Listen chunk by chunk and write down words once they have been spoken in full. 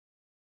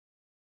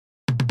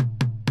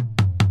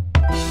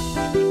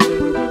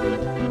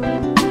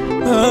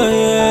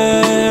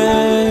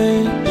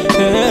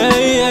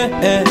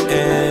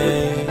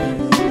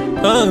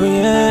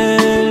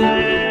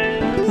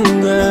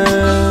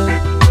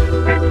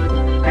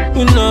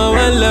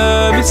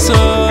me so,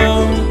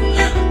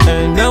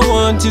 and I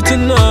want you to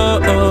know,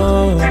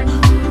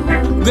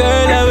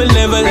 girl, I will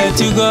never let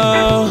you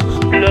go.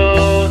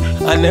 No,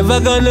 I'm never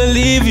gonna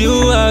leave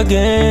you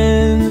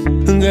again.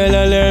 Girl,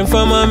 I learned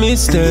from my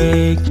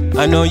mistake.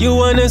 I know you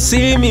wanna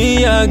see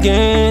me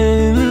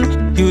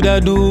again. You da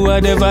do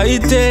whatever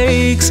it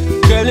takes.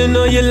 Girl, you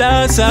know you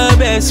lost our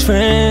best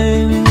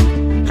friend.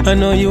 I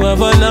know you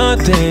have a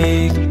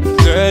heartache.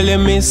 Girl, you're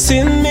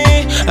missing me,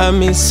 I'm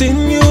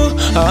missing you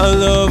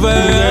all over.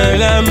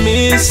 Girl, I'm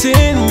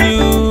missing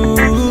you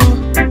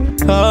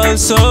all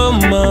so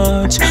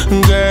much.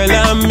 Girl,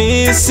 I'm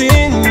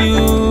missing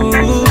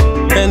you,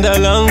 and I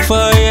long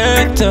for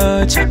your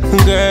touch.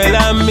 Girl,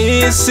 I'm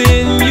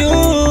missing you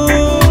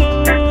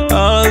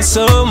all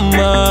so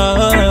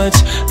much.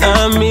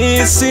 I'm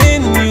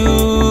missing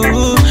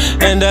you,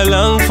 and I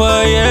long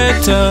for your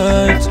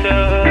touch.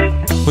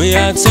 We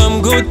had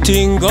some good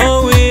thing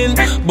going,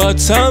 but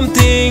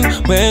something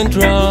went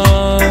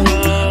wrong.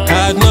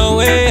 Had no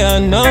way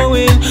of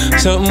knowing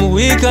something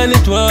weak and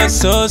it was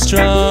so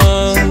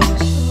strong.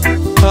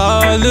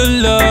 All the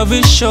love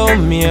you showed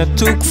me I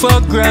took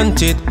for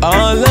granted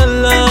all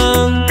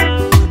along.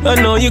 I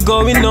know you're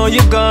going, know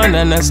you're gone,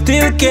 and I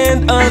still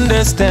can't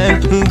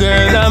understand.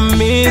 Girl, I'm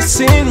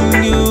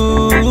missing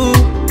you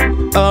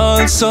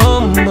all so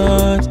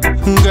much.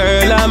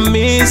 Girl, I'm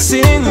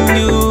missing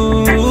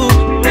you,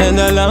 and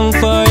I long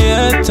for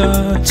your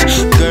touch.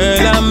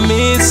 Girl, I'm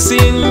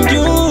missing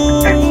you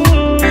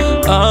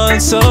all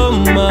so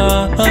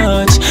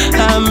much.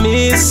 I'm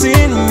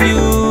missing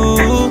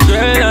you,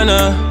 girl, I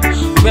know,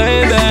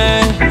 baby,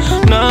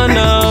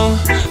 no.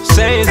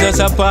 Say it's just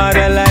a part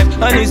of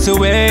life, and it's the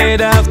way it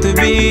have to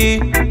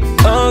be.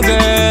 Oh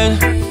girl,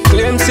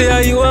 claim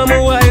say you are my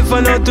wife,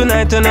 and not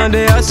tonight another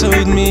day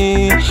with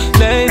me,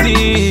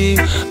 lady.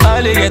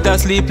 All you get a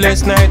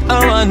sleepless night,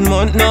 and 1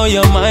 month now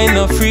your mind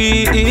not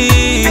free.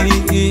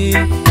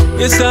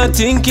 You start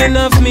thinking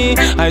of me,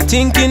 I'm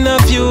thinking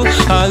of you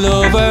all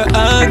over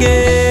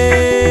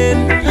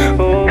again.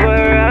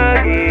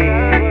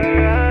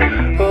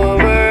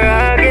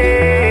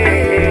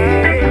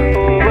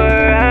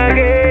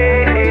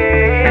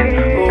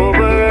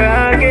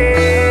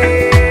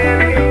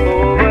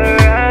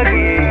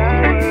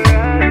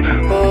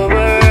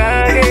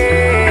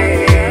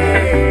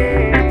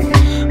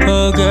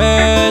 Oh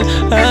girl,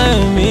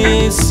 I'm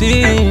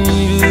missing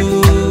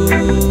you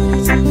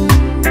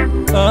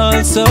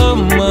all so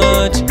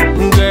much.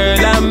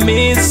 Girl, I'm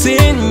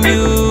missing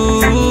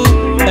you,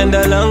 and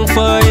I long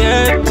for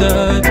your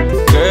touch.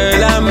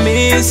 Girl, I'm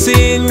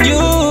missing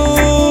you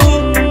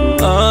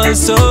all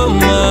so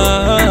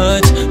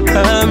much.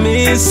 I'm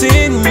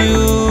missing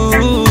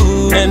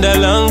you, and I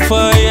long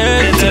for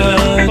your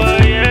touch.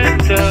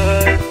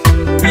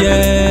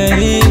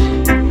 Yeah,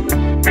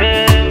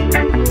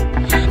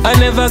 I'm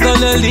never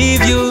gonna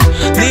leave you,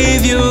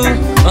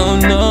 oh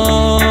no.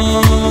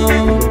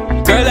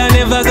 Girl, I'm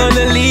never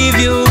gonna leave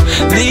you,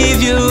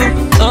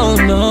 oh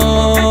no.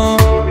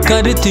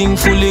 Got the thing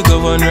fully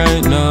going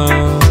right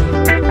now.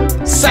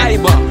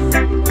 Cyber,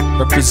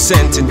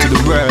 representing to the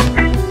world.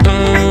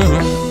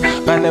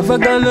 I'm never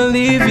gonna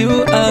leave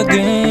you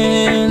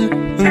again.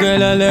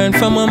 Girl, I learned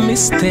from a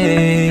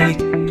mistake.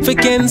 If I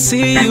can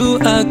see you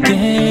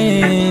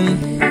again,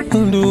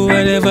 I'll do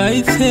whatever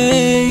it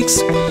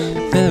takes.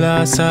 The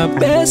lost our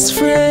best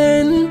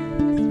friend.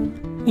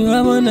 You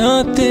have a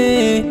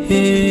nothing.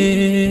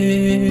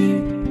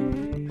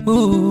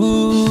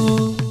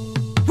 Ooh,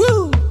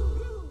 woo.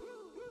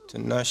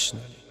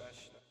 International.